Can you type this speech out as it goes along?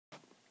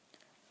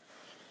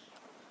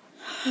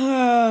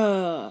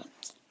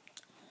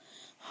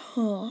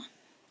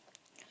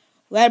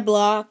Red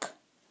block.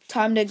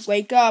 Time to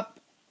wake up.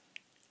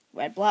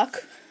 Red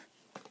block.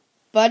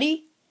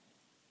 Buddy.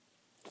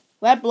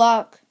 Red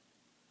block.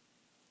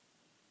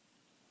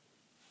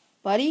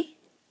 Buddy.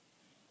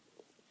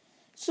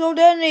 So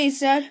then he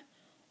said,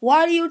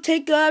 why do you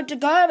take out the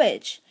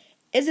garbage?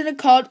 Isn't it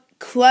called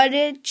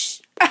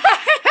Quidditch?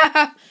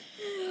 Oh,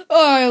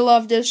 I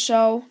love this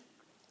show.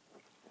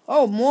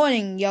 Oh,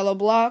 morning, Yellow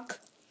Block.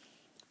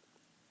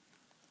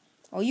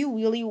 Are you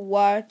really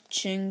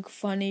watching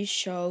funny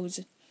shows?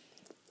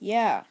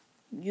 Yeah,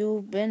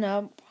 you've been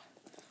up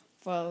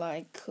for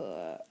I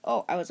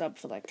was up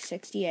for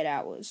 68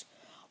 hours.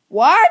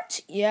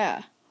 What?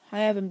 Yeah, I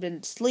haven't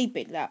been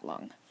sleeping that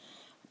long.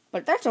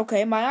 But that's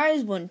okay, my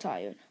eyes weren't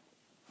tired.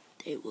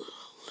 They were a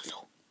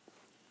little.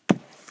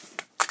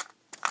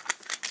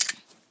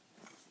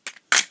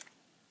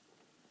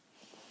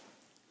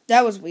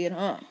 That was weird,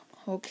 huh?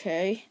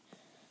 Okay.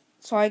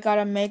 So I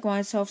gotta make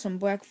myself some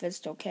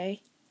breakfast,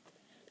 okay?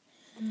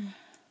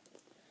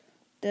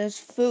 There's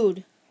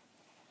food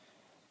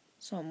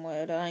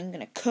somewhere that I'm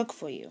gonna cook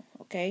for you,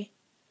 okay?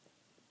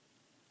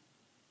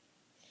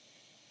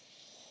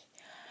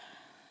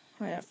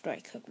 Right after I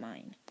cook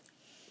mine.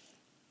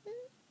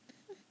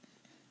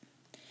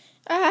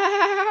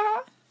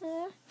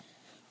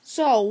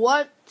 So,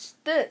 what's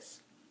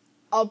this?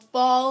 A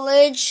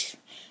ballage?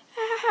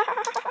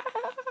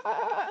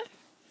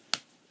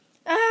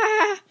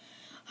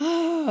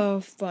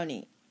 Oh,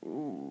 funny.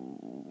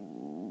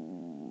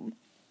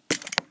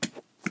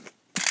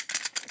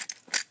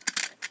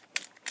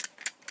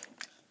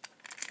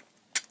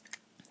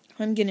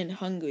 I'm getting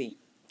hungry.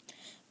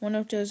 Wonder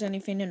if there's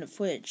anything in the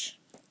fridge.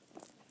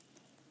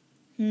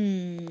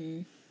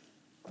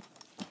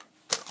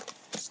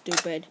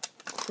 Stupid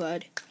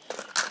crud.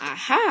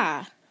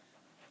 Aha!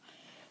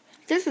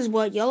 This is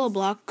what Yellow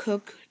Block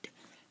cooked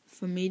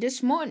for me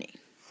this morning.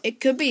 It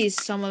could be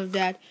some of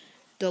that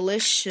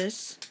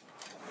delicious,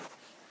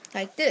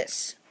 like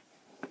this.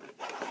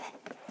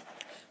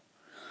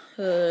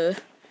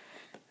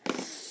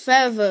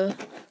 Feather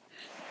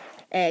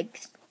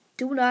eggs.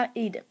 Do not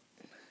eat them.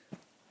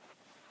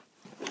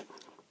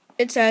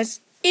 It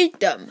says, eat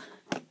them.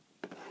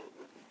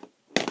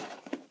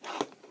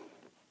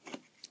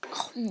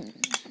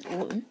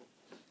 I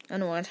don't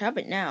know what's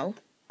happened now.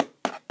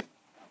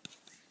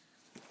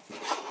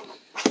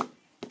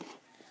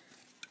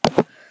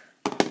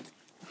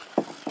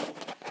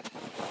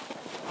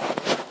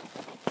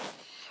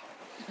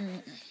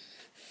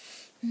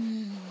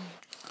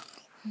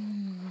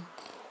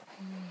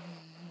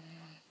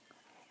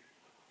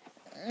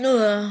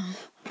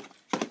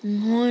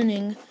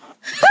 Morning.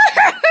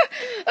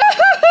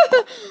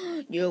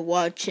 You're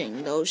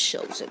watching those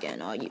shows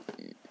again, are you?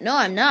 No,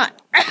 I'm not.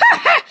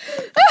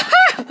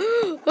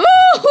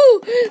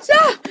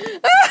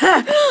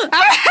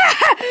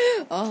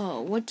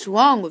 Oh, what's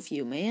wrong with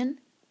you, man?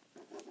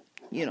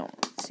 You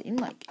don't seem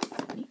like it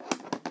funny.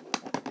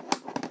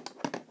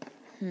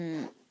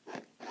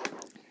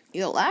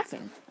 You're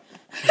laughing.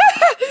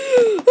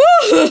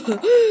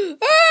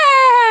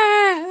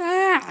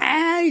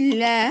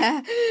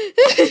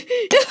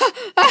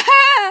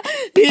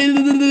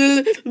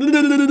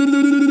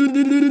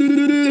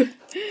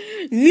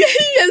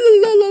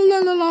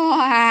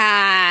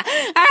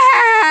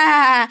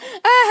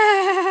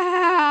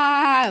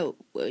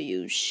 Will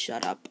you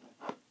shut up?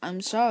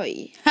 I'm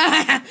sorry.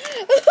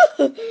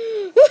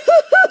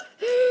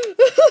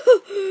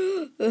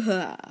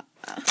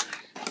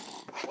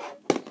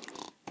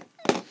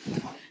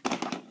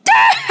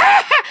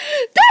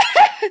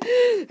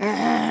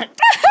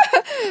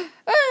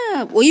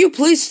 Will you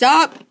please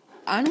stop?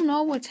 I don't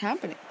know what's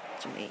happening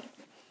to me.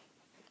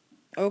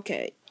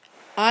 Okay,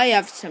 I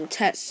have some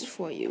tests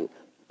for you.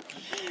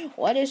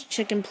 What is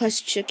chicken plus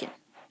chicken?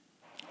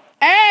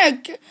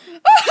 Egg!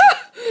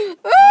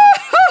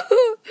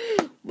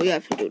 We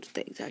have to do the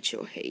things that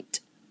you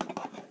hate.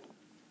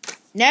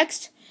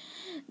 Next,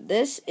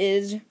 this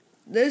is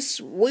this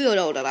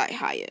weirdo that I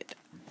hired.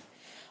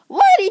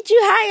 Why did you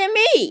hire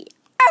me?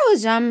 I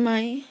was on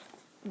my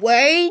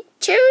way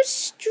to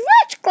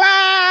stretch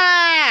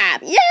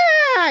club. Yeah.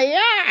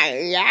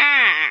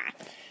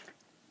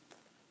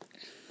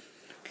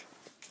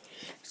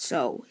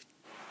 So,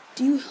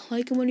 do you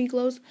like him when he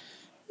glows?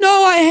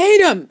 No, I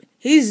hate him.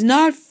 He's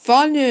not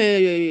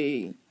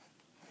funny.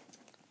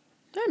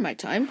 Not my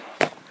time.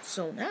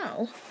 So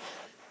now,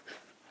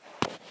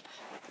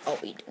 I'll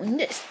be doing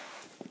this.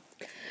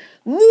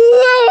 Well,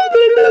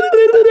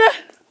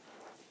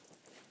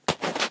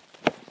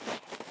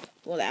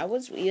 that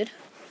was weird.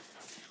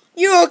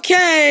 You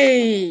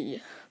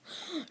okay?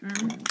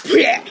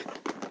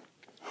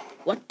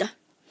 What the?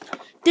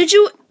 Did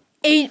you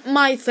eat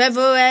my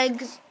feather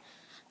eggs?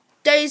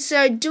 They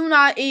said do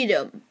not eat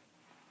them.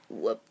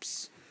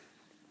 Whoops.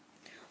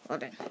 Well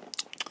then.